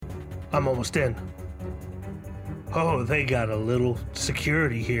I'm almost in. Oh, they got a little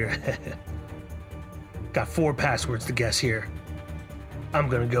security here. Got 4 passwords to guess here. I'm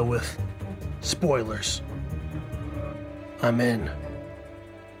gonna go with spoilers. I'm in.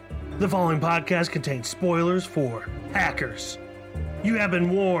 The following podcast contains spoilers for hackers. You have been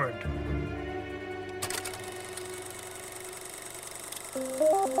warned.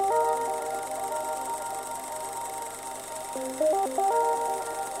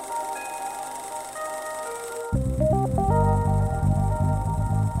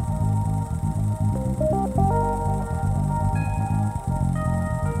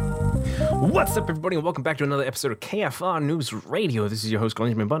 What's up, everybody, and welcome back to another episode of KFR News Radio. This is your host,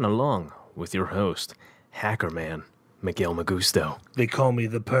 Benjamin Button, along with your host, Hacker Man, Miguel Magusto. They call me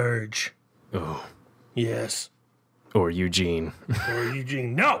the Purge. Oh. Yes. Or Eugene. Or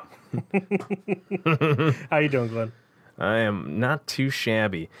Eugene. No! How you doing, Glenn? I am not too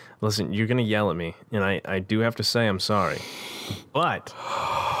shabby. Listen, you're going to yell at me, and I do have to say I'm sorry. But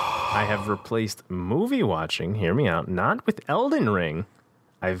I have replaced movie watching, hear me out, not with Elden Ring.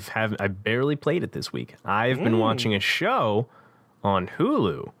 I barely played it this week. I've been watching a show on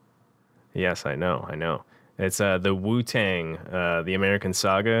Hulu. Yes, I know. It's the Wu-Tang, the American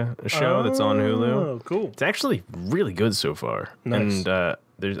Saga show that's on Hulu. Oh, cool. It's actually really good so far. Nice. And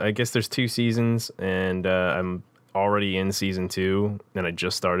there's 2 seasons, and I'm already in season 2, and I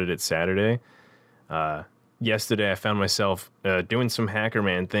just started it Saturday. Yesterday, I found myself doing some Hacker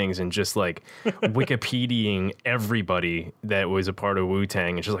Man things and just like Wikipediaing everybody that was a part of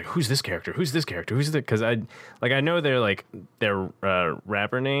Wu-Tang and just like, who's this character? Who's this character? Who's the? Because I know their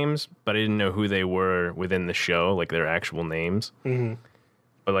rapper names, but I didn't know who they were within the show, like their actual names. Mm-hmm.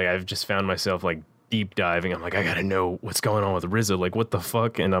 But like I've just found myself like deep diving. I'm like, I gotta know what's going on with RZA. Like, what the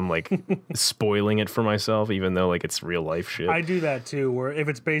fuck? And I'm like spoiling it for myself, even though like it's real life shit. I do that too, where if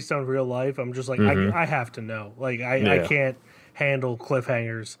it's based on real life, I'm just like, I have to know. Like, I can't handle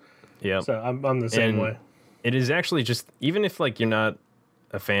cliffhangers. Yeah. So I'm the same way. It is actually just, even if like you're not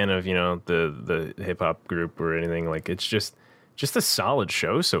a fan of, you know, the hip hop group or anything, like it's just a solid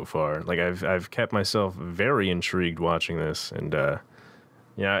show so far. Like I've kept myself very intrigued watching this, and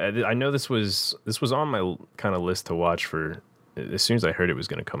yeah, I know this was on my kind of list to watch for as soon as I heard it was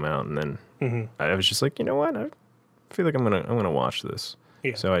going to come out, and then I was just like, you know what, I feel like I'm gonna watch this.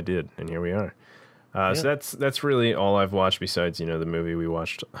 Yeah. So I did, and here we are. So that's really all I've watched besides, you know, the movie we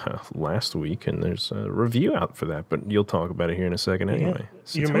watched last week, and there's a review out for that, but you'll talk about it here in a second anyway.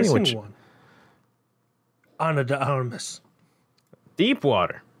 So you're missing one. Ana de Armas.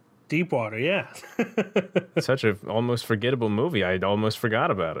 Deepwater, yeah. Such a almost forgettable movie. I almost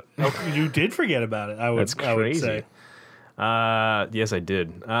forgot about it. Oh, you did forget about it. That's crazy. I would say. Yes, I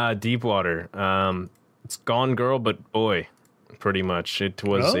did. Deepwater. It's Gone Girl, but boy, pretty much. It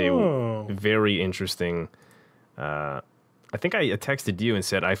was a very interesting. I think I texted you and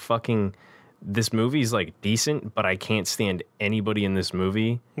said this movie's like decent, but I can't stand anybody in this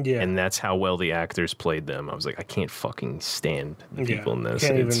movie. Yeah. And that's how well the actors played them. I was like, I can't fucking stand the people in this.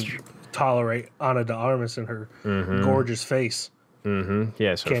 Can't even tolerate Ana de Armas and her gorgeous face.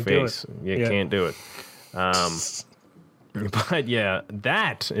 Yes, her face. Can't do it. But yeah,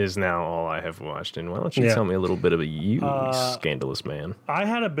 that is now all I have watched. And why don't you tell me a little bit of you scandalous man? I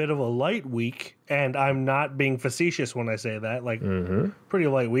had a bit of a light week, and I'm not being facetious when I say that. Like, pretty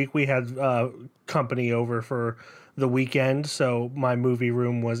light week. We had company over for the weekend, so my movie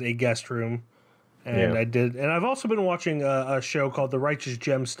room was a guest room. And I've also been watching a show called The Righteous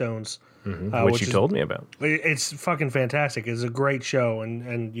Gemstones. Which you told me about. It's fucking fantastic. It's a great show,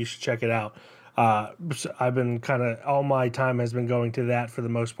 and you should check it out. I've been all my time has been going to that for the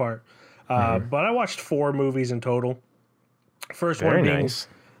most part. But I watched 4 movies in total. First one being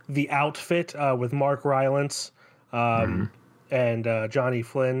The Outfit with Mark Rylance and Johnny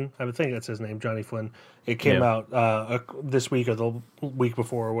Flynn. I would think that's his name, Johnny Flynn. It came out this week or the week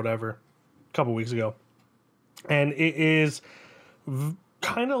before or whatever, a couple weeks ago. And it is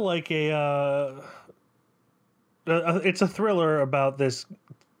kind of like it's a thriller about this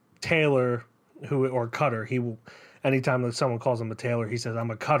tailor or cutter. He will, anytime that someone calls him a tailor, he says,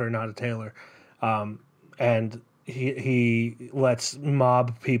 "I'm a cutter, not a tailor," and he lets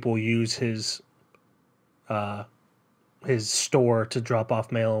mob people use his store to drop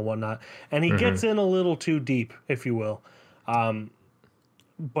off mail and whatnot, and he gets in a little too deep, if you will.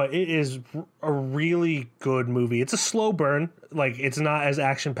 But it is a really good movie. It's a slow burn. Like, it's not as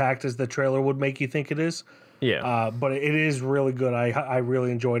action-packed as the trailer would make you think it is. Yeah. But it is really good. I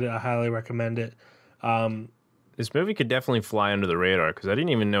really enjoyed it. I highly recommend it. This movie could definitely fly under the radar because I didn't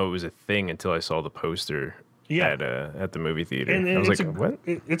even know it was a thing until I saw the poster Yeah. at the movie theater. And I was it's like, what?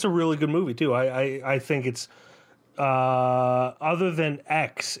 It's a really good movie too. I think it's other than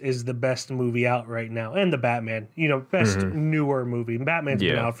X is the best movie out right now, and the Batman. Best newer movie. Batman's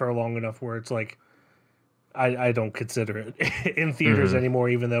been Yeah. out for long enough where it's like I don't consider it in theaters anymore,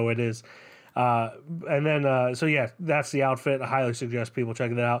 even though it is. And then so yeah, that's the outfit. I highly suggest people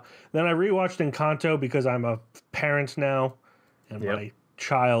checking that out. Then I rewatched Encanto because I'm a parent now, and my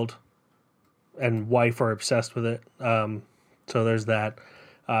child and wife are obsessed with it. So there's that.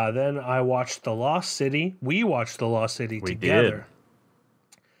 Then I watched The Lost City. We watched The Lost City together.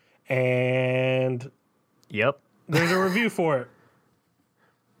 And Yep. there's a review for it.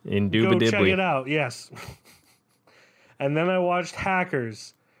 Indubitably. Go check it out. Yes. And then I watched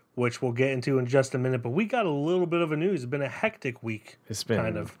Hackers, which we'll get into in just a minute. But we got a little bit of a news. It's been a hectic week. It's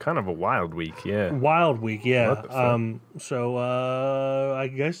been kind of a wild week, yeah. Wild week, yeah. What the fuck? So I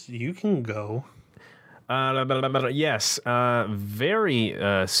guess you can go. Yes, very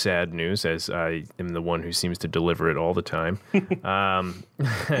sad news, as I am the one who seems to deliver it all the time.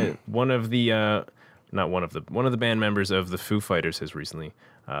 One of the band members of the Foo Fighters has recently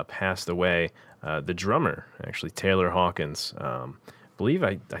passed away. The drummer, actually, Taylor Hawkins. I believe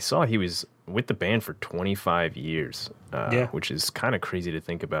I saw he was with the band for 25 years, which is kind of crazy to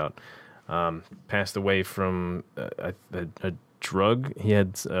think about. Passed away from a drug. He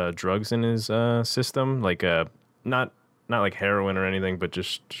had drugs in his system, like not like heroin or anything, but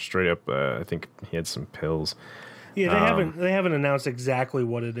just straight up. I think he had some pills. Yeah, they haven't announced exactly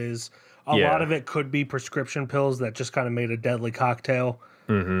what it is. A lot of it could be prescription pills that just kind of made a deadly cocktail.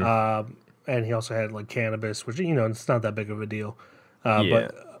 And he also had like cannabis, which it's not that big of a deal.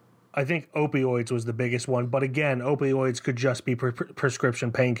 But I think opioids was the biggest one. But again, opioids could just be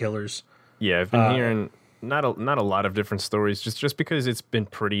prescription painkillers. Yeah, I've been hearing not a lot of different stories, just because it's been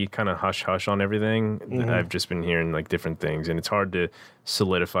pretty kind of hush hush on everything. I've just been hearing like different things, and it's hard to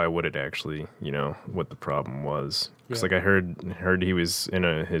solidify what it actually, what the problem was. Because like I heard he was in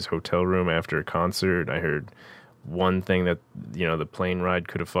his hotel room after a concert. I heard one thing that the plane ride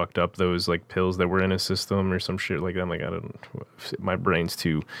could have fucked up those like pills that were in his system or some shit like that. I'm like, I don't. My brain's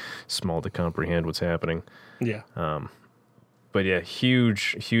too small to comprehend what's happening. Yeah. But yeah,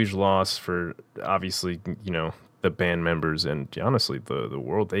 huge loss for obviously, the band members and honestly the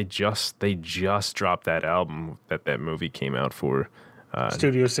world. They just dropped that album that movie came out for.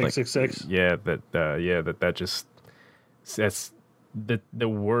 Studio 666. That's the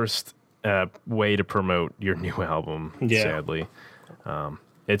worst way to promote your new album. Yeah. Sadly,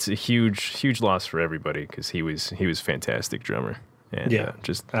 it's a huge loss for everybody because he was fantastic drummer and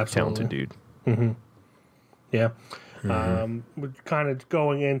just talented dude. Yeah. We're kind of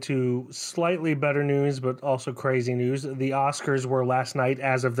going into slightly better news, but also crazy news. The Oscars were last night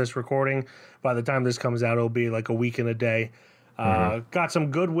as of this recording. By the time this comes out, it'll be like a week and a day. Got some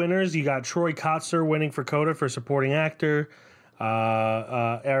good winners. You got Troy Kotsur winning for Coda for supporting actor.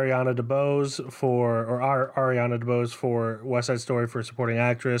 Ariana DeBose for West Side Story for supporting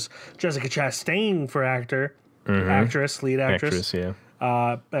actress. Jessica Chastain for lead actress. Yeah.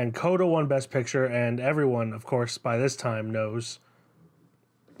 And Coda won Best Picture, and everyone, of course, by this time knows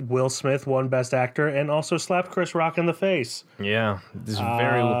Will Smith won Best Actor and also slapped Chris Rock in the face. Yeah, this is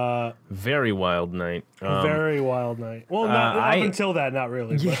very wild night. Very wild night. Well, not up until that, not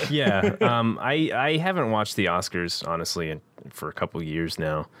really. But. Yeah, I haven't watched the Oscars, honestly, for a couple years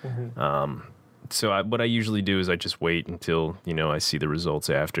now. So what I usually do is I just wait until, I see the results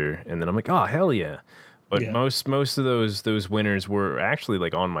after, and then I'm like, oh, hell yeah. But most of those winners were actually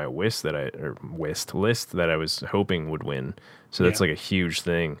like on my list that I was hoping would win. So that's like a huge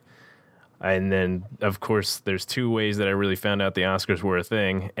thing. And then of course there's two ways that I really found out the Oscars were a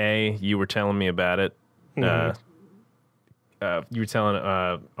thing. A, you were telling me about it. You were telling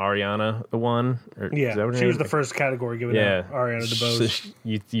Ariana the one. She was the first category given out. Ariana DeBose. So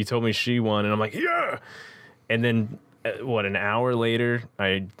you told me she won, and I'm like, yeah. And then. An hour later,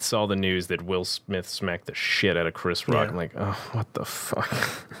 I saw the news that Will Smith smacked the shit out of Chris Rock. I'm like, oh, what the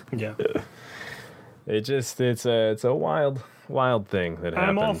fuck? Yeah. It's a wild thing that happened.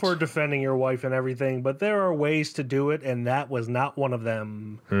 I'm all for defending your wife and everything, but there are ways to do it, and that was not one of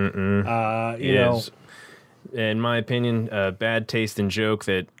them. You know. In my opinion, a bad taste in joke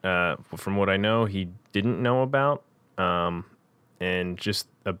that, from what I know, he didn't know about, and just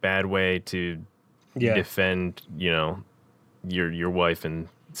a bad way to defend, your wife in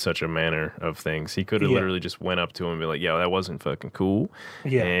such a manner of things. He could have literally just went up to him and be like, yo, that wasn't fucking cool.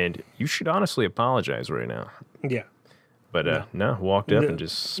 Yeah. And you should honestly apologize right now. Yeah. But walked up and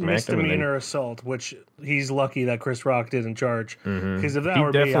just smacked him. Misdemeanor assault, which he's lucky that Chris Rock didn't charge. Because if that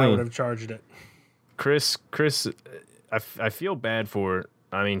were me, I would have charged it. Chris, I feel bad for.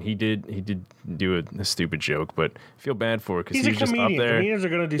 I mean, he did do a stupid joke, but I feel bad for because he's he was a just up comedian. there. Comedians are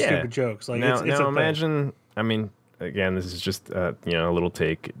going to do stupid jokes. Like now, it's now a imagine. thing. I mean, again, this is just a little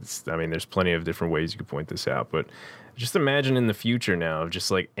take. I mean, there's plenty of different ways you could point this out, but just imagine in the future now,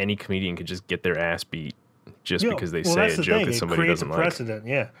 just like any comedian could just get their ass beat just because they say a joke that somebody doesn't like. It creates a precedent.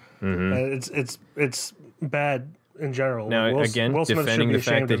 Yeah, it's bad in general. Now, again, Will Smith defending the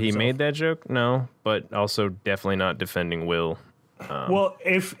fact that he himself. made that joke, no, but also definitely not defending Will. Well,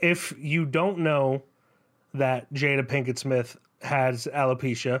 if you don't know that Jada Pinkett Smith has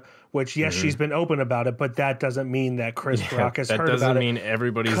alopecia, which yes, she's been open about it, but that doesn't mean that Chris Rock has heard about it. That doesn't mean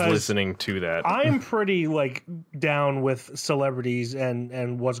everybody's listening to that. I'm pretty like down with celebrities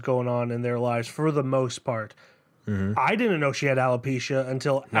and what's going on in their lives for the most part. I didn't know she had alopecia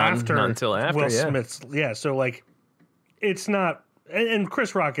until after Will Smith's. Yeah, so like it's not, and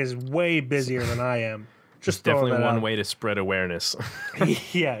Chris Rock is way busier than I am. Just definitely one way to spread awareness.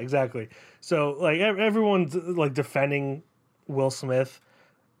 Yeah, exactly. So like everyone's like defending Will Smith.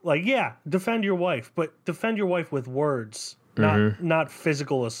 Like, yeah, defend your wife, but defend your wife with words, not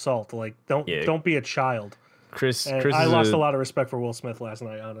physical assault. Like, don't be a child. Chris I lost a lot of respect for Will Smith last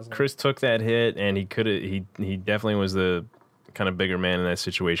night, honestly. Chris took that hit, and he definitely was the kind of bigger man in that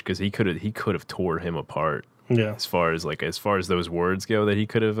situation because he could have tore him apart. Yeah. As far as those words go that he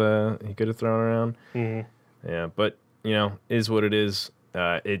could have thrown around. Mm-hmm. Yeah, but is what it is.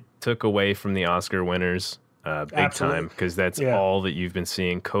 It took away from the Oscar winners big time because that's all that you've been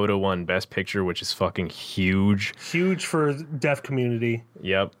seeing. Coda won Best Picture, which is fucking huge. Huge for the deaf community.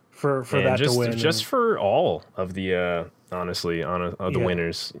 Yep. For that to win. Just for all of the honestly the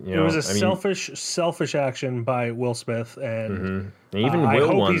winners. It was a selfish action by Will Smith, and even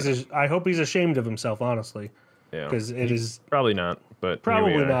Will won. I hope he's ashamed of himself, honestly. Yeah, because it is probably not, but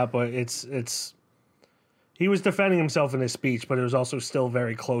probably not. But it's he was defending himself in his speech, but it was also still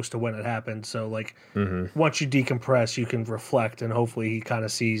very close to when it happened. So like once you decompress, you can reflect, and hopefully he kind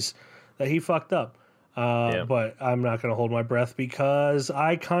of sees that he fucked up. But I'm not going to hold my breath because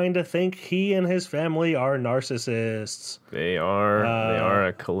I kind of think he and his family are narcissists. They are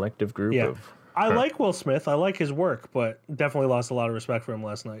a collective group of. I like Will Smith. I like his work, but definitely lost a lot of respect for him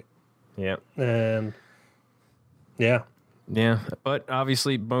last night. Yeah. And yeah. Yeah, but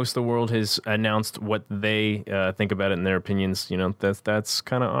obviously most of the world has announced what they think about it and their opinions. That's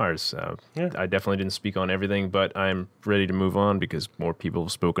kind of ours. I definitely didn't speak on everything, but I'm ready to move on because more people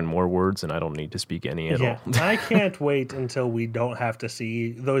have spoken more words, and I don't need to speak any at all. I can't wait until we don't have to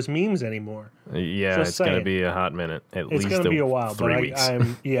see those memes anymore. Yeah, it's going to be a hot minute. It's going to be a while, 3 but weeks.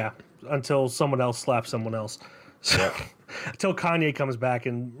 Until someone else slaps someone else. So, until Kanye comes back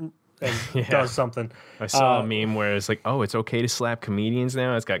and does something. I saw a meme where it's like, oh, it's okay to slap comedians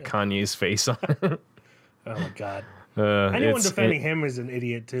now. It's got Kanye's face on it. Oh my god! Anyone defending him is an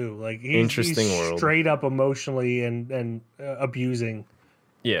idiot too. Like he's world. Straight up emotionally and abusing.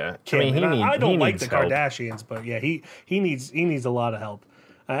 Yeah, Kim. I don't like the Kardashians, but yeah, he needs a lot of help.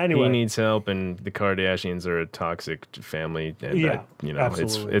 Anyway, he needs help, and the Kardashians are a toxic family. And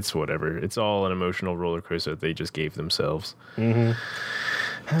absolutely. it's whatever. It's all an emotional roller coaster that they just gave themselves. Mm-hmm.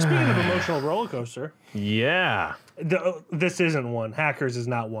 Speaking of emotional roller coaster, yeah, this isn't one. Hackers is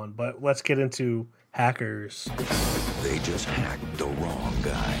not one, but let's get into Hackers. They just hacked the wrong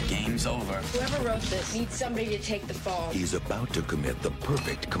guy. Game's over. Whoever wrote this needs somebody to take the fall. He's about to commit the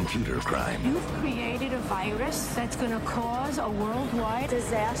perfect computer crime. You've created a virus that's going to cause a worldwide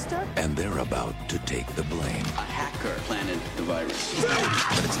disaster. And they're about to take the blame. A hacker planted the virus.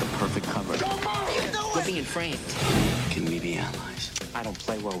 But it's the perfect cover. We're being framed. Can we be allies? I don't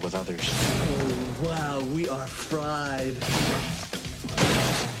play well with others. Oh, wow, we are fried.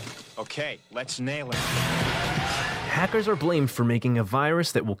 Okay, let's nail it. Hackers are blamed for making a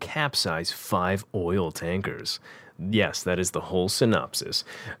virus that will capsize 5 oil tankers. Yes, that is the whole synopsis.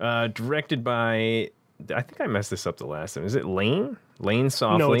 Directed by, I think I messed this up the last time. Is it Lane? Lane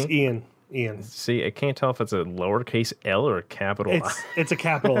Softly? No, it's Ian. See, I can't tell if it's a lowercase L or a capital I. It's a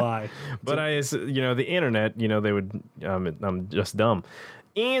capital I. But the internet, they would, I'm just dumb.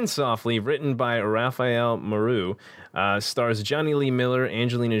 Ian Softly, written by Raphael Maru, stars Johnny Lee Miller,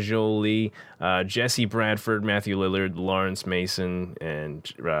 Angelina Jolie, Jesse Bradford, Matthew Lillard, Lawrence Mason, and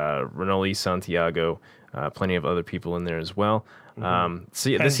Renoli Santiago. Plenty of other people in there as well.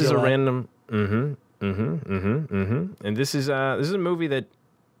 This is a random. And this is a movie that.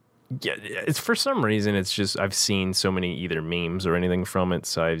 Yeah, it's for some reason it's just I've seen so many either memes or anything from it,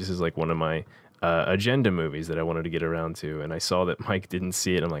 so this is like one of my agenda movies that I wanted to get around to, and I saw that Mike didn't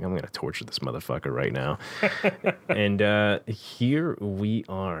see it. I'm like, I'm going to torture this motherfucker right now. And here we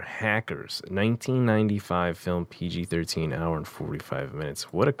are, Hackers, 1995 film, PG-13, hour and 45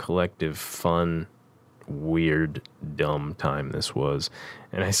 minutes. What a collective, fun, weird, dumb time this was.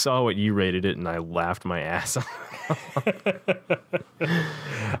 And I saw what you rated it, and I laughed my ass off.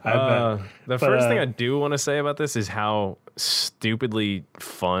 The first thing I do want to say about this is how stupidly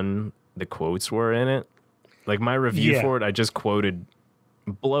fun the quotes were in it. Like my review for it, I just quoted,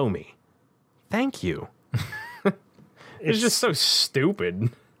 "Blow me, thank you." It's just so stupid.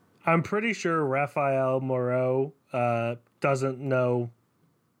 I'm pretty sure Raphael Moreau doesn't know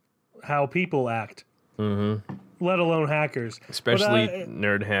how people act, let alone hackers, especially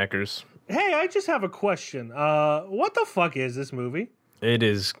nerd hackers. Hey, I just have a question. What the fuck is this movie? It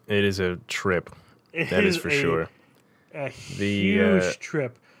is a trip. That is for sure. A huge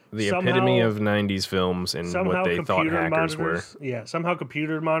trip. The epitome of 90s films and what they thought hackers were. Yeah, somehow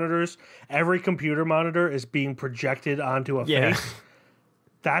computer monitors. Every computer monitor is being projected onto a face.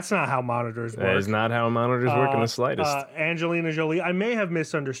 That's not how monitors work. That is not how monitors work in the slightest. Angelina Jolie, I may have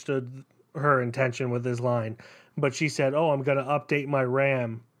misunderstood her intention with this line, but she said, "Oh, I'm going to update my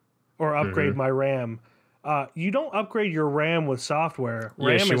RAM or upgrade my RAM." You don't upgrade your RAM with software.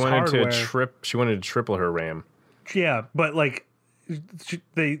 RAM she is wanted hardware. She wanted to triple her RAM. Yeah, but like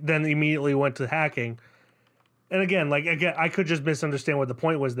they then immediately went to hacking. And again, I could just misunderstand what the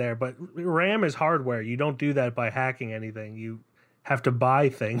point was there, but RAM is hardware. You don't do that by hacking anything. You have to buy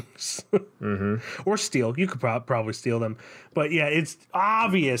things or steal. You could probably steal them. But yeah, it's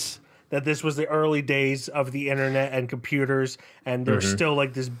obvious that this was the early days of the internet and computers, and there's still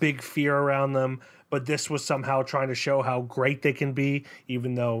like this big fear around them. But this was somehow trying to show how great they can be,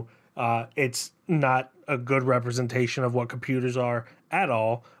 even though it's not a good representation of what computers are at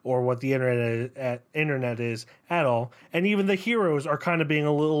all, or what the internet is at all. And even the heroes are kind of being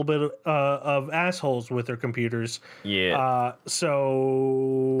a little bit of assholes with their computers. Yeah.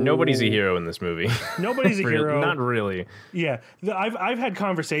 So nobody's a hero in this movie. Nobody's a hero. Not really. Yeah. I've had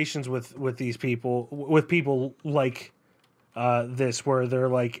conversations with these people, with people like this, where they're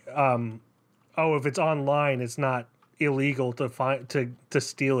like, oh, if it's online, it's not illegal to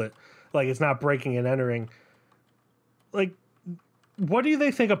steal it. Like, it's not breaking and entering. Like, what do they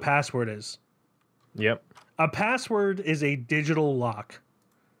think a password is? Yep. A password is a digital lock.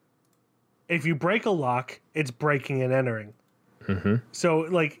 If you break a lock, it's breaking and entering. So,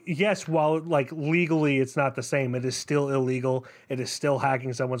 like, yes, while, like, legally it's not the same, it is still illegal. It is still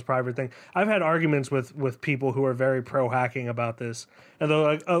hacking someone's private thing. I've had arguments with people who are very pro-hacking about this. And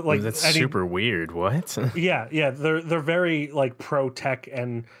they're like... that's super weird. What? Yeah. They're very, like, pro-tech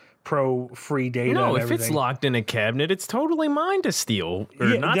and pro-free data. No, and if it's locked in a cabinet, it's totally mine to steal. Or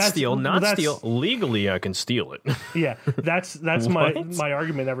not steal. Legally, I can steal it. Yeah, that's my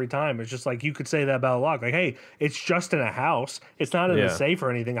argument every time. It's just like, you could say that about a lock. Like, hey, it's just in a house. It's not in a safe or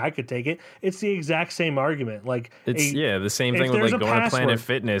anything. I could take it. It's the exact same argument. Like, it's the same thing with like going to Planet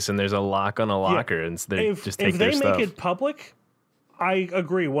Fitness and there's a lock on a locker and they just take their stuff. If they make it public, I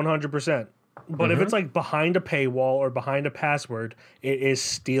agree 100%. But if it's like behind a paywall or behind a password, it is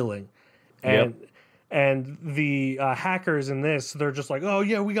stealing. And the hackers in this, they're just like, oh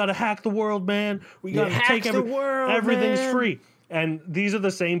yeah, we got to hack the world, man. We got to take the world. Everything's free. And these are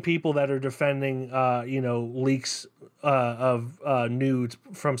the same people that are defending, leaks of nudes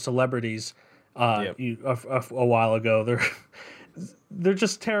from celebrities a while ago. They're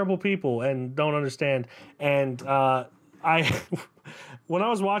just terrible people and don't understand. And when I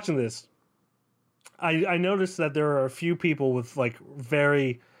was watching this, I noticed that there are a few people with like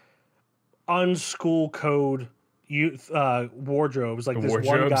very unschool code youth wardrobes. Like this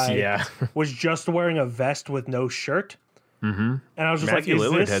one guy was just wearing a vest with no shirt. And I was just Matthew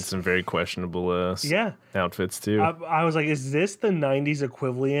like, Lillard had some very questionable outfits too. I was like, is this the 90s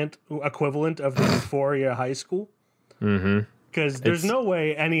equivalent of the Euphoria High School? Because there's no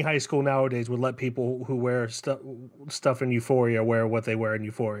way any high school nowadays would let people who wear stuff in Euphoria wear what they wear in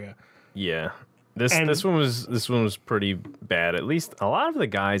Euphoria. Yeah. This one was pretty bad. At least a lot of the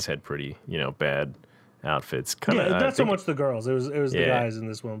guys had pretty bad outfits. Not so much the girls. It was the guys in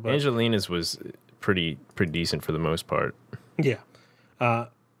this one. But Angelina's was pretty decent for the most part. Yeah,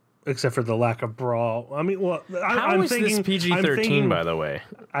 except for the lack of bra. I mean, well, I'm thinking this PG-13 by the way.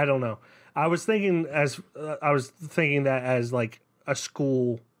 I don't know. I was thinking that as like a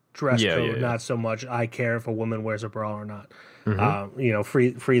school dress code, not so much I care if a woman wears a bra or not.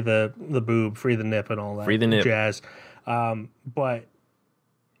 Free the boob, free the nip, and all that. Free the nip, jazz. But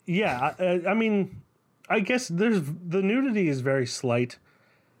yeah, I mean, I guess the nudity is very slight,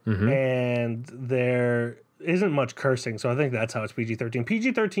 and there isn't much cursing, so I think that's how it's PG-13.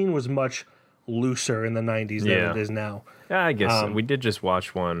 PG-13 was much looser in the 90s than it is now. Yeah, I guess we did just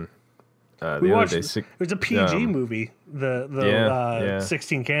watch one we watched, it was a PG movie, the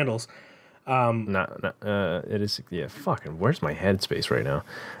 16 Candles. It is, fucking, where's my headspace right now?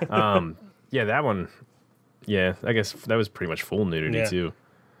 Yeah, that one, I guess that was pretty much full nudity too.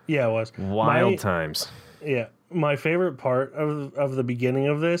 Yeah, it was. Wild times. Yeah. My favorite part of the beginning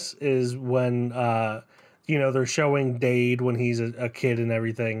of this is when, they're showing Dade when he's a kid and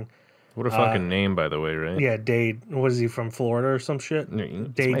everything. What a fucking name, by the way, right? Yeah, Dade. Was he from Florida or some shit?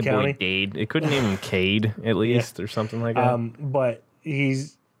 Dade my County? Boy Dade. It couldn't name him Cade, at least, or something like that. But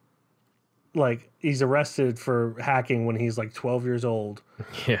he's arrested for hacking when he's like 12 years old.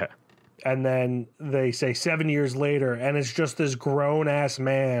 Yeah. And then they say 7 years later, and it's just this grown-ass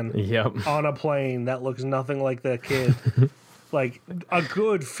man on a plane that looks nothing like the kid. Like, a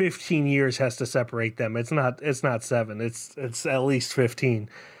good 15 years has to separate them. It's not 7. It's at least 15.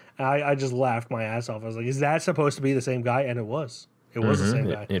 I just laughed my ass off. I was like, is that supposed to be the same guy? And it was. It was the same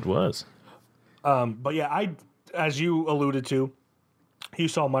guy. It was. But yeah, as you alluded to, you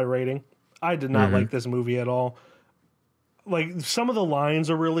saw my rating. I did not like this movie at all. Like, some of the lines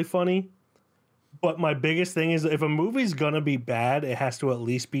are really funny, but my biggest thing is if a movie's gonna be bad, it has to at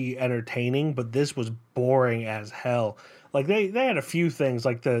least be entertaining, but this was boring as hell. Like, they had a few things,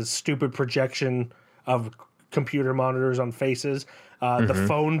 like the stupid projection of computer monitors on faces, the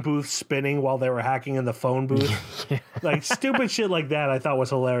phone booth spinning while they were hacking in the phone booth. Like, stupid shit like that I thought was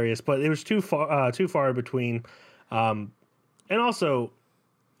hilarious, but it was too far in between. And also,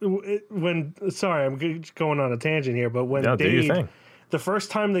 sorry, I'm going on a tangent here, but when Dade, the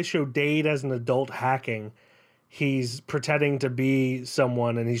first time they show Dade as an adult hacking, he's pretending to be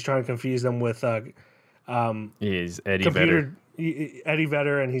someone and he's trying to confuse them with he's Eddie Vedder. Eddie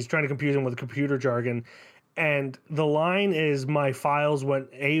Vedder, and he's trying to confuse him with computer jargon. And the line is, my files went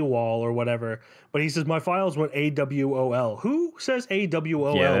AWOL or whatever, but he says my files went AWOL. Who says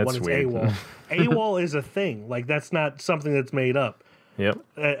AWOL when it's weird. AWOL? AWOL is a thing. Like, that's not something that's made up. Yep.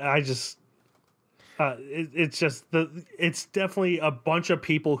 I just, it's definitely a bunch of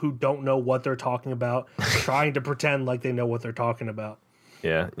people who don't know what they're talking about, trying to pretend like they know what they're talking about.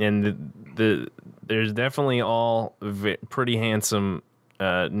 Yeah, and there's definitely all pretty handsome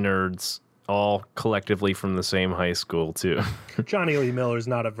nerds, all collectively from the same high school too. Johnny Lee Miller is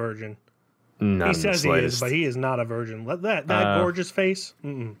not a virgin. He says he is, but he is not a virgin. That gorgeous face.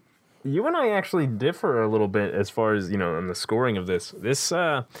 Mm-mm. You and I actually differ a little bit as far as, in the scoring of this.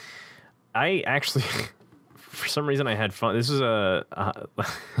 I actually, for some reason, I had fun. This is a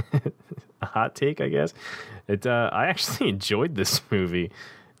hot take, I guess. I actually enjoyed this movie,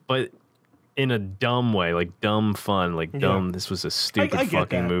 but in a dumb way, like dumb fun, like dumb. Yeah. This was a stupid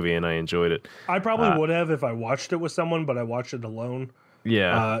fucking movie, and I enjoyed it. I probably would have if I watched it with someone, but I watched it alone.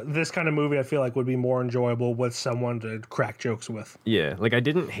 Yeah. This kind of movie I feel like would be more enjoyable with someone to crack jokes with. Yeah, like I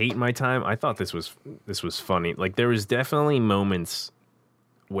didn't hate my time. I thought this was funny. Like there was definitely moments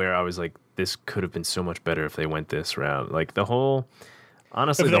where I was like, this could have been so much better if they went this route. Like the whole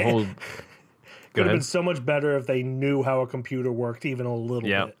could have been so much better if they knew how a computer worked even a little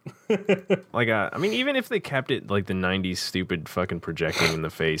bit. Like I mean, even if they kept it like the 90s stupid fucking projecting in the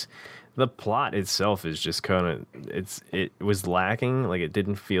face, the plot itself is just kind of it was lacking. Like it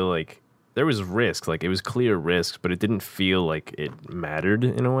didn't feel like there was risk. Like it was clear risks, but it didn't feel like it mattered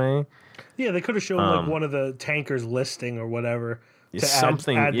in a way. Yeah, they could have shown like one of the tankers listing or whatever to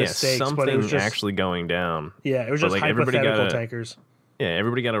something. add the stakes, something but it was just, actually going down. Yeah, it was just like hypothetical tankers. Yeah,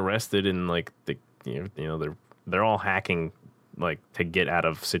 everybody got arrested and like they're all hacking like to get out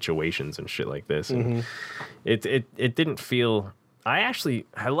of situations and shit like this. And it didn't feel. I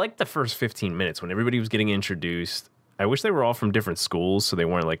liked the first 15 minutes when everybody was getting introduced. I wish they were all from different schools so they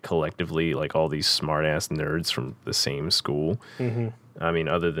weren't like collectively like all these smart ass nerds from the same school. I mean,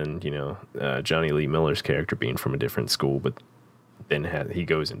 other than Johnny Lee Miller's character being from a different school, but then he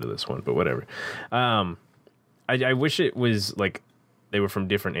goes into this one. But whatever. I wish it was like they were from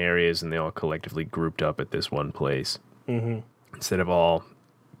different areas and they all collectively grouped up at this one place instead of all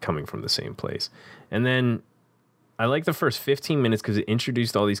coming from the same place. And then I like the first 15 minutes because it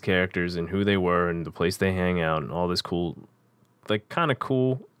introduced all these characters and who they were and the place they hang out and all this cool, like kind of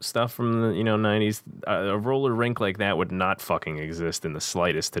cool stuff from the 90s. A roller rink like that would not fucking exist in the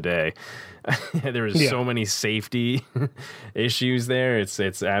slightest today. There is so many safety issues there. It's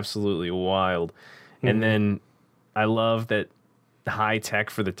absolutely wild. And then I love that high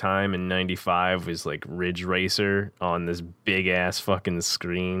tech for the time in 95 was like Ridge Racer on this big ass fucking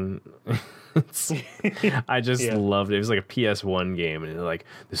screen. I just loved it. It was like a PS1 game, and they're like,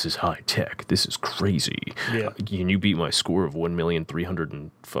 "This is high tech. This is crazy. Yeah. Can you beat my score of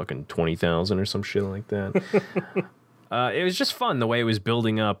 1,320,000 or some shit like that?" It was just fun the way it was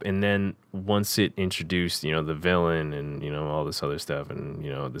building up, and then once it introduced, the villain and all this other stuff, and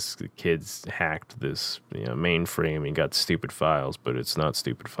this the kids hacked this mainframe and got stupid files, but it's not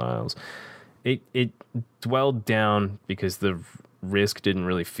stupid files. It dwelled down because the risk didn't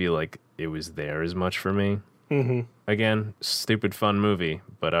really feel like it was there as much for me. Mm-hmm. Again, stupid fun movie,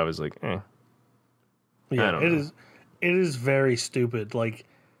 but I was like, eh. Yeah, I don't know. It is very stupid. Like,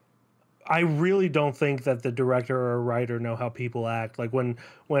 I really don't think that the director or writer know how people act. Like when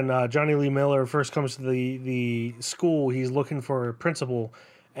Johnny Lee Miller first comes to the school, he's looking for a principal,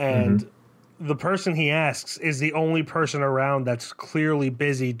 and the person he asks is the only person around that's clearly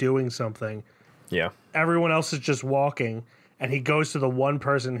busy doing something. Yeah. Everyone else is just walking, and he goes to the one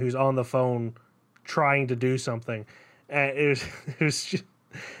person who's on the phone trying to do something. And it was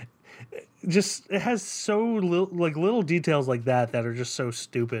just it has so little details like that are just so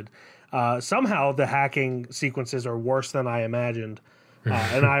stupid. Somehow the hacking sequences are worse than I imagined,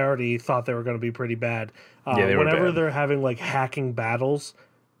 and I already thought they were going to be pretty bad. Yeah, they were whenever bad. they're having like hacking battles,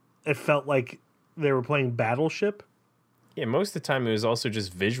 it felt like they were playing Battleship. Yeah, most of the time it was also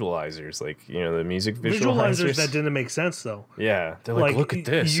just visualizers, like the music Visualizers that didn't make sense though. Yeah, they're like, look at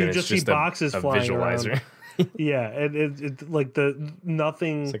this. You and just it's see boxes a flying visualizer. around. Yeah, it like the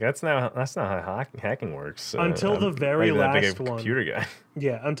nothing. It's like that's not how hacking works. Until the very I'm not that big last a one. computer guy.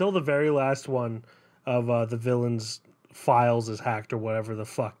 Yeah, until the very last one of the villain's files is hacked or whatever the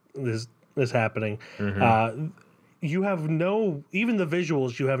fuck is happening. You have even the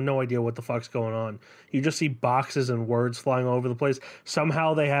visuals, you have no idea what the fuck's going on. You just see boxes and words flying all over the place.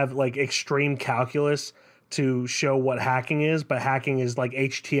 Somehow they have like extreme calculus to show what hacking is, but hacking is like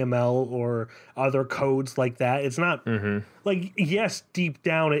HTML or other codes like that. It's not like, yes, deep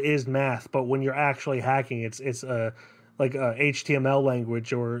down it is math, but when you're actually hacking, it's like a HTML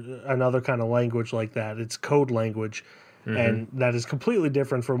language or another kind of language like that. It's code language. And that is completely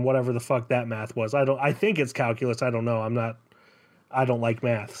different from whatever the fuck that math was. I think it's calculus. I don't know. I don't like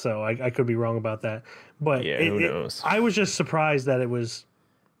math, so I could be wrong about that. But yeah, who knows? I was just surprised that it was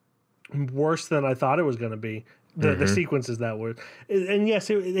worse than I thought it was going to be. The sequences that were, and yes,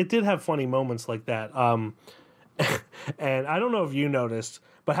 it did have funny moments like that. And I don't know if you noticed,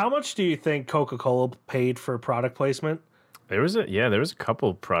 but how much do you think Coca-Cola paid for product placement? There was a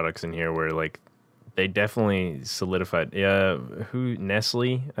couple products in here where like they definitely solidified. Yeah,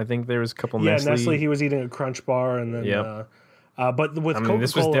 Nestle? I think there was a couple. Yeah, Nestle. He was eating a Crunch bar, and then but with Coca-Cola,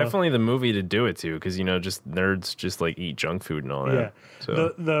 this was definitely the movie to do it to, because just nerds just like eat junk food and all that. Yeah.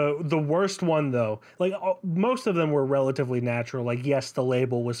 So The worst one though, like most of them were relatively natural. Like yes, the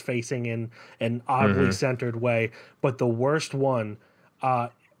label was facing in an oddly centered way, but the worst one, I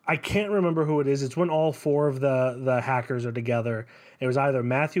can't remember who it is. It's when all four of the hackers are together. It was either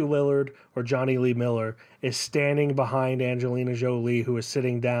Matthew Lillard or Johnny Lee Miller is standing behind Angelina Jolie, who is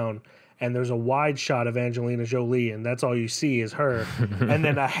sitting down, and there's a wide shot of Angelina Jolie, and that's all you see is her. And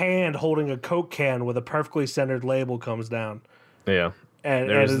then a hand holding a Coke can with a perfectly centered label comes down. yeah, And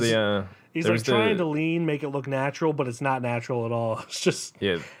there's he's like trying to lean, make it look natural, but it's not natural at all. It's just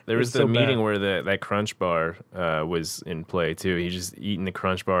there was it's the so meeting bad. where that Crunch bar was in play too. He's just eating the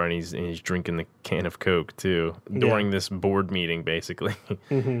Crunch bar and he's drinking the can of Coke too during this board meeting, basically.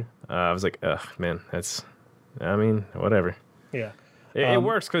 I was like, ugh, man, whatever. Yeah. It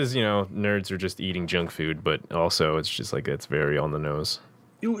works because nerds are just eating junk food, but also it's just like it's very on the nose.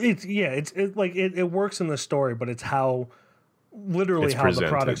 It works in the story, but it's how It's how presented. the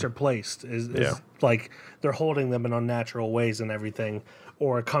products are placed is like they're holding them in unnatural ways and everything,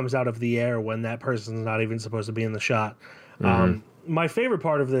 or it comes out of the air when that person's not even supposed to be in the shot. My favorite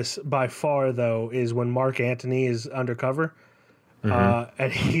part of this by far though is when Mark Antony is undercover,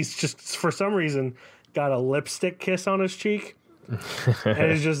 and he's just for some reason got a lipstick kiss on his cheek,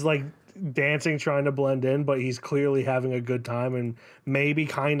 and he's just like dancing, trying to blend in, but he's clearly having a good time and maybe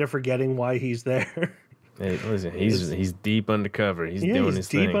kind of forgetting why he's there. Hey, listen, he's deep undercover. He's doing he's his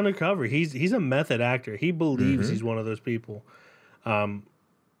deep thing. undercover. He's a method actor. He believes he's one of those people.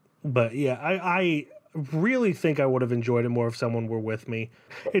 But yeah, I really think I would have enjoyed it more if someone were with me.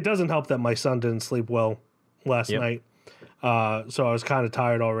 It doesn't help that my son didn't sleep well last night, so I was kind of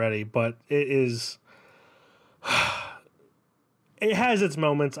tired already. But it is. It has its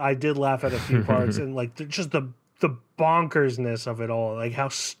moments. I did laugh at a few parts, and like just the bonkersness of it all, like how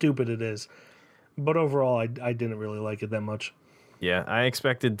stupid it is. But overall, I didn't really like it that much. Yeah, I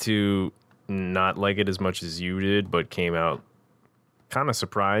expected to not like it as much as you did, but came out kind of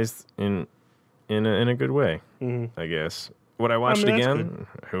surprised in in a good way, I guess. Would I watch it again?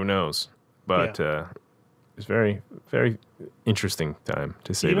 Who knows? But it's very, very interesting time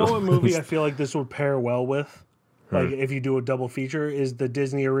to say. You know what movie I feel like this would pair well with? Like if you do a double feature, is the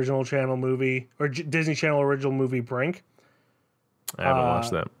Disney original channel movie or Disney Channel original movie Brink. I haven't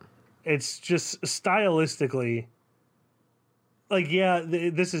watched that. It's just stylistically, like,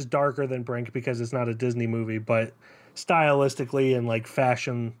 this is darker than Brink because it's not a Disney movie, but stylistically and like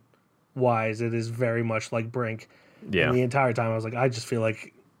fashion wise, it is very much like Brink. Yeah. And the entire time I was like, I just feel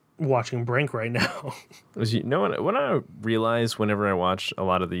like watching Brink right now. You know what I realize whenever I watch a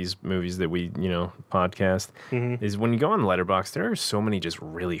lot of these movies that we, podcast, is when you go on Letterboxd, there are so many just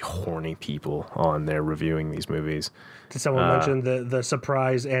really horny people on there reviewing these movies. Did someone mention the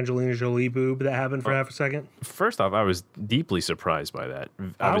surprise Angelina Jolie boob that happened for half a second? First off, I was deeply surprised by that.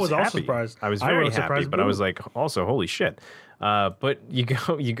 I was happy. also surprised. I was very happy, but I was like, also, holy shit. But you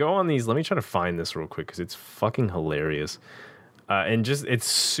go on these. Let me try to find this real quick because it's fucking hilarious. And just, it's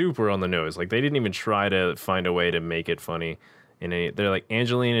super on the nose. Like, they didn't even try to find a way to make it funny. They're like,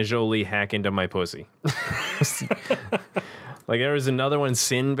 Angelina Jolie hack into my pussy. Like, there was another one,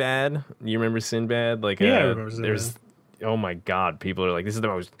 Sinbad. You remember Sinbad? Like, I remember Sinbad. Oh my God, people are like, this is the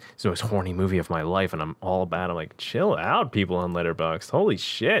most horny movie of my life, and I'm all about it. I'm like, chill out, people on Letterboxd. Holy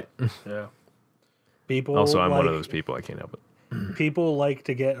shit. Yeah. People also, I'm one of those people. I can't help it. People like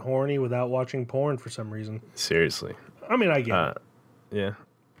to get horny without watching porn for some reason. Seriously. I mean, I get it. Yeah.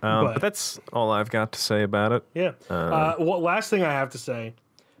 But that's all I've got to say about it. Yeah. Last thing I have to say,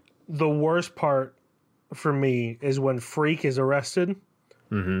 the worst part for me is when Freak is arrested.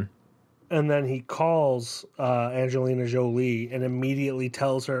 Mm-hmm. And then he calls Angelina Jolie and immediately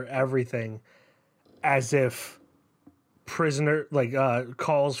tells her everything as if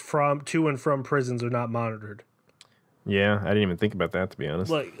calls to and from prisons are not monitored. Yeah, I didn't even think about that, to be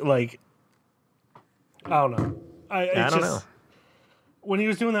honest. Like I don't know. I don't know. When he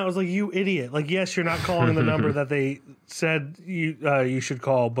was doing that, I was like, you idiot. Like, yes, you're not calling the number that they said you should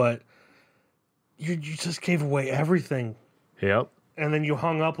call, but you just gave away everything. Yep. And then you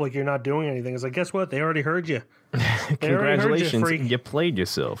hung up like you're not doing anything. It's like, guess what? They already heard you. Congratulations. Heard you played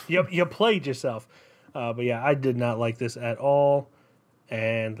yourself. Yep, you played yourself. But yeah, I did not like this at all.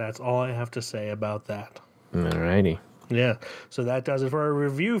 And that's all I have to say about that. Alrighty. Yeah, so that does it for our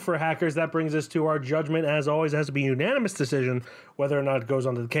review for Hackers. That brings us to our judgment. As always, it has to be a unanimous decision whether or not it goes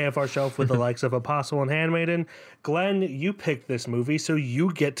onto the KFR shelf with the likes of Apostle and Handmaiden. Glenn, you picked this movie, so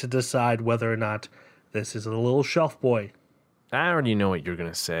you get to decide whether or not this is a little shelf boy. I already know what you're going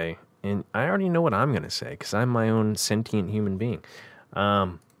to say, and I already know what I'm going to say, because I'm my own sentient human being.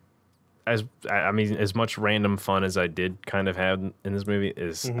 As much random fun as I did kind of have in this movie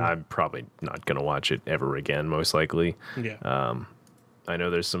I'm probably not going to watch it ever again, most likely. Yeah. I know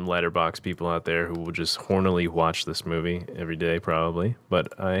there's some Letterboxd people out there who will just hornily watch this movie every day, probably,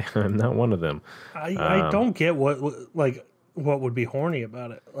 but I'm not one of them. I don't get what would be horny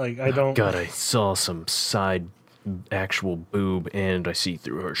about it. Like, I don't. God, I saw some side actual boob, and I see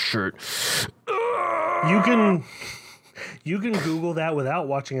through her shirt. You can Google that without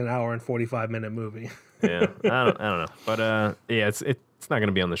watching an hour and 45-minute movie. Yeah, I don't know, but yeah, it's not going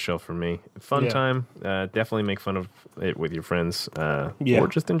to be on the shelf for me. Fun time. Definitely make fun of it with your friends, or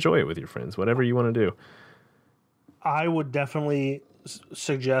just enjoy it with your friends. Whatever you want to do. I would definitely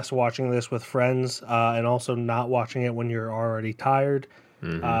suggest watching this with friends, and also not watching it when you're already tired.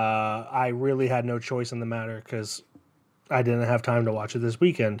 Mm-hmm. I really had no choice in the matter because I didn't have time to watch it this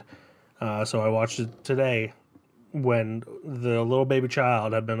weekend, so I watched it today when the little baby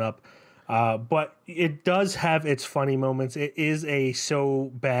child had been up. But it does have its funny moments. It is a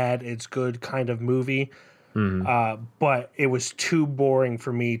so bad it's good kind of movie. Mm-hmm. But it was too boring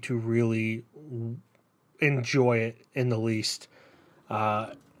for me to really enjoy it in the least.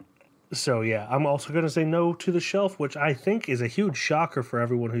 So yeah, I'm also going to say no to the shelf, which I think is a huge shocker for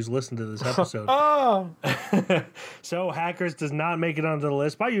everyone who's listened to this episode. So Hackers does not make it onto the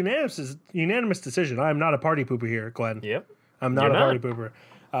list by unanimous decision. I am not a party pooper here, Glenn. Yep. I'm not party pooper.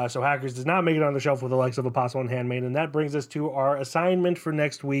 So Hackers does not make it on the shelf with the likes of Apostle and Handmaiden. And that brings us to our assignment for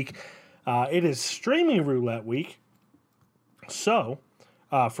next week. It is Streaming Roulette week. So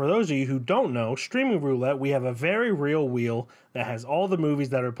for those of you who don't know, Streaming Roulette, we have a very real wheel that has all the movies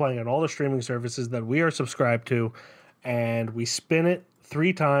that are playing on all the streaming services that we are subscribed to, and we spin it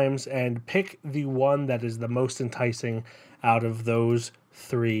 3 times and pick the one that is the most enticing out of those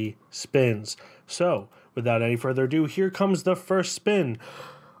 3 spins. So, without any further ado, here comes the first spin.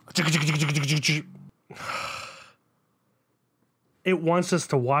 It wants us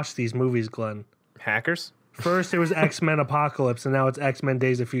to watch these movies, Glenn. Hackers? First, it was X-Men Apocalypse, and now it's X-Men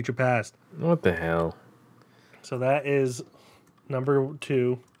Days of Future Past. What the hell? So that is number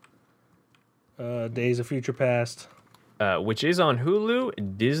 2. Days of Future Past. Which is on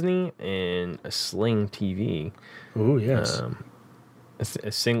Hulu, Disney, and a Sling TV. Ooh, yes.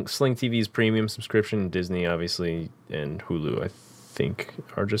 Sling TV's premium subscription, Disney, obviously, and Hulu, I think,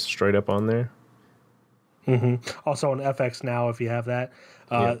 are just straight up on there. Also on FX Now, if you have that.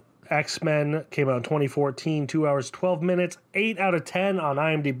 X-Men came out in 2014, 2 hours, 12 minutes, 8 out of 10 on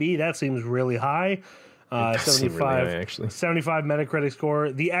IMDb. That seems really high. 75 Metacritic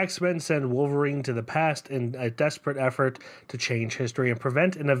score. The X-Men send Wolverine to the past in a desperate effort to change history and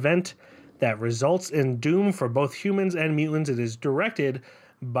prevent an event that results in doom for both humans and mutants. It is directed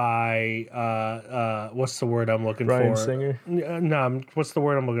by what's the word I'm looking Bryan for? Singer? No, what's the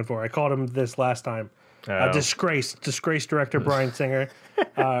word I'm looking for? I called him this last time. Disgraced director Bryan Singer.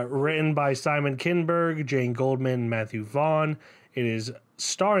 Written by Simon Kinberg, Jane Goldman, Matthew Vaughn. It is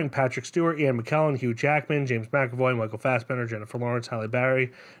starring Patrick Stewart, Ian McKellen, Hugh Jackman, James McAvoy, Michael Fassbender, Jennifer Lawrence, Halle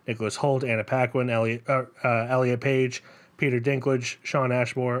Berry, Nicholas Hoult, Anna Paquin, Elliot Page, Peter Dinklage, Sean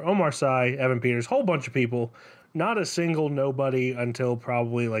Ashmore, Omar Sy, Evan Peters, whole bunch of people. Not a single nobody until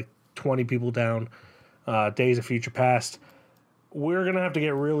probably like 20 people down. Days of Future Past. We're going to have to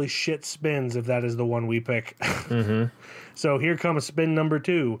get really shit spins if that is the one we pick. So here comes spin number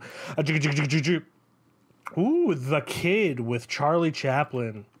 2. Ooh, The Kid with Charlie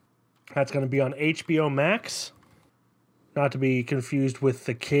Chaplin. That's going to be on HBO Max. Not to be confused with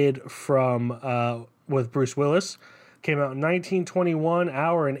The Kid from with Bruce Willis. Came out in 1921,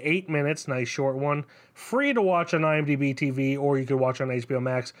 hour and 8 minutes. Nice short one. Free to watch on IMDb TV, or you could watch on HBO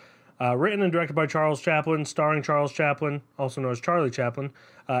Max. Written and directed by Charles Chaplin, starring Charles Chaplin, also known as Charlie Chaplin,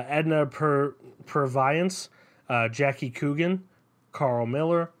 Edna Purviance, Jackie Coogan, Carl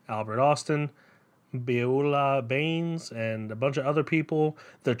Miller, Albert Austin, Beulah Baines, and a bunch of other people.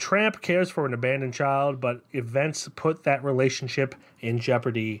 The tramp cares for an abandoned child, but events put that relationship in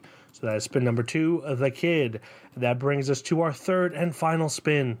jeopardy. So that is spin number 2, The Kid. That brings us to our third and final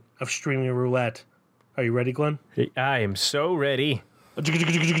spin of Streaming Roulette. Are you ready, Glenn? I am so ready.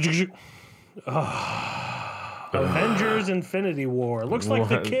 Avengers Infinity War. Looks like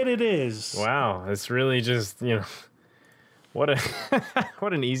The Kid it is. Wow, it's really just, what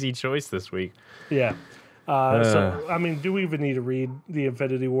an easy choice this week. Yeah. So, I mean, do we even need to read the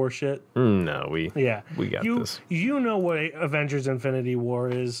Infinity War shit? No, we got this. You know what Avengers Infinity War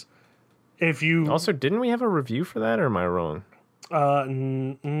is. If you Also, didn't we have a review for that, or am I wrong?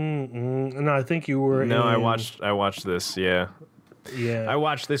 No, I think you were. No, I watched this. Yeah. I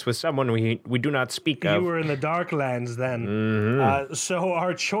watched this with someone we do not speak of. You were in the Darklands then. So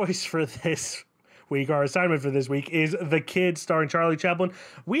our choice for this week, our assignment for this week, is The Kid, starring Charlie Chaplin.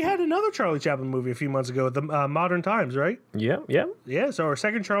 We had another Charlie Chaplin movie a few months ago, The Modern Times, right? Yeah. Yeah, so our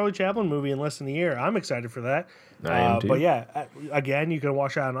second Charlie Chaplin movie in less than a year. I'm excited for that. I am too. But yeah, again, you can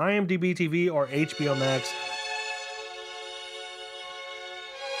watch that on IMDb TV or HBO Max.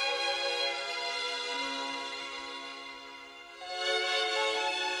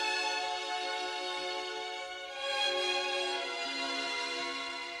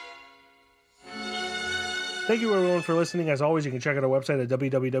 Thank you, everyone, for listening. As always, you can check out our website at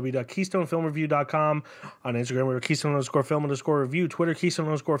www.KeystoneFilmReview.com. On Instagram, we're Keystone_Film_Review. Twitter,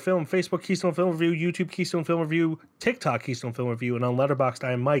 Keystone_Film. Facebook, Keystone Film Review. YouTube, Keystone Film Review. TikTok, Keystone Film Review. And on Letterboxd,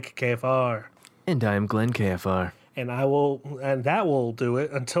 I am Mike, KFR. And I am Glenn, KFR. And that will do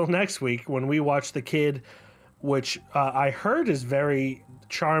it until next week when we watch The Kid, which I heard is very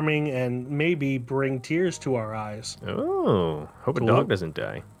charming and maybe bring tears to our eyes. Oh, hope a dog doesn't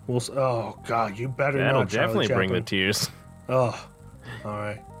die. Oh, God, you better That'll not, Charlie definitely Chaplin. bring the tears. Oh, all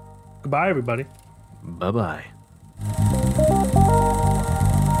right. Goodbye, everybody. Bye-bye.